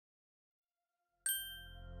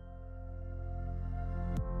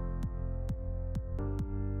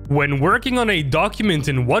When working on a document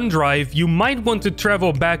in OneDrive, you might want to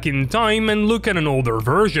travel back in time and look at an older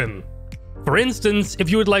version. For instance, if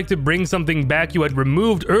you would like to bring something back you had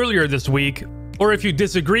removed earlier this week, or if you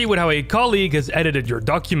disagree with how a colleague has edited your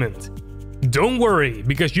document. Don't worry,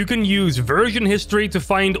 because you can use version history to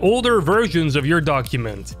find older versions of your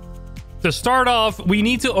document. To start off, we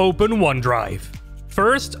need to open OneDrive.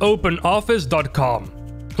 First, open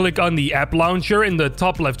office.com. Click on the app launcher in the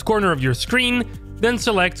top left corner of your screen, then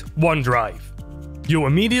select OneDrive. You'll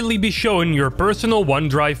immediately be shown your personal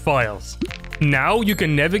OneDrive files. Now you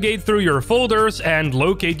can navigate through your folders and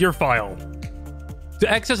locate your file. To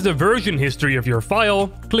access the version history of your file,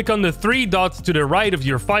 click on the 3 dots to the right of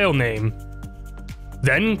your file name.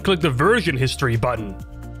 Then click the version history button.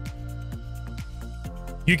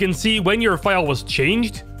 You can see when your file was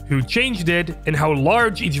changed, who changed it, and how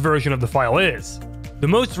large each version of the file is. The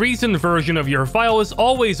most recent version of your file is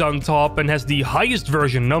always on top and has the highest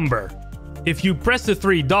version number. If you press the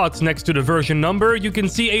 3 dots next to the version number, you can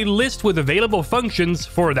see a list with available functions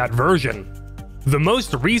for that version. The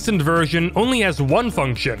most recent version only has one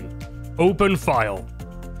function: Open File.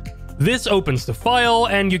 This opens the file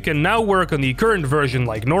and you can now work on the current version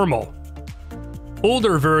like normal.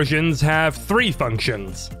 Older versions have 3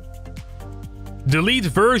 functions. Delete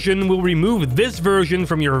Version will remove this version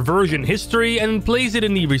from your version history and place it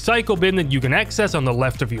in the recycle bin that you can access on the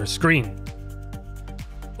left of your screen.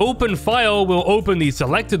 Open File will open the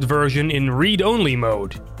selected version in read-only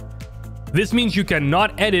mode. This means you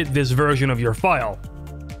cannot edit this version of your file.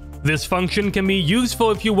 This function can be useful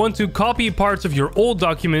if you want to copy parts of your old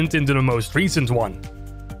document into the most recent one.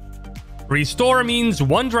 Restore means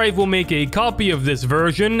OneDrive will make a copy of this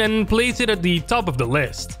version and place it at the top of the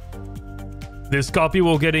list. This copy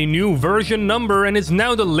will get a new version number and is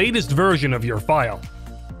now the latest version of your file.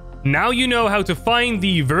 Now you know how to find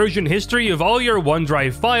the version history of all your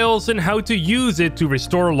OneDrive files and how to use it to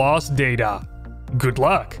restore lost data. Good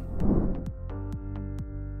luck!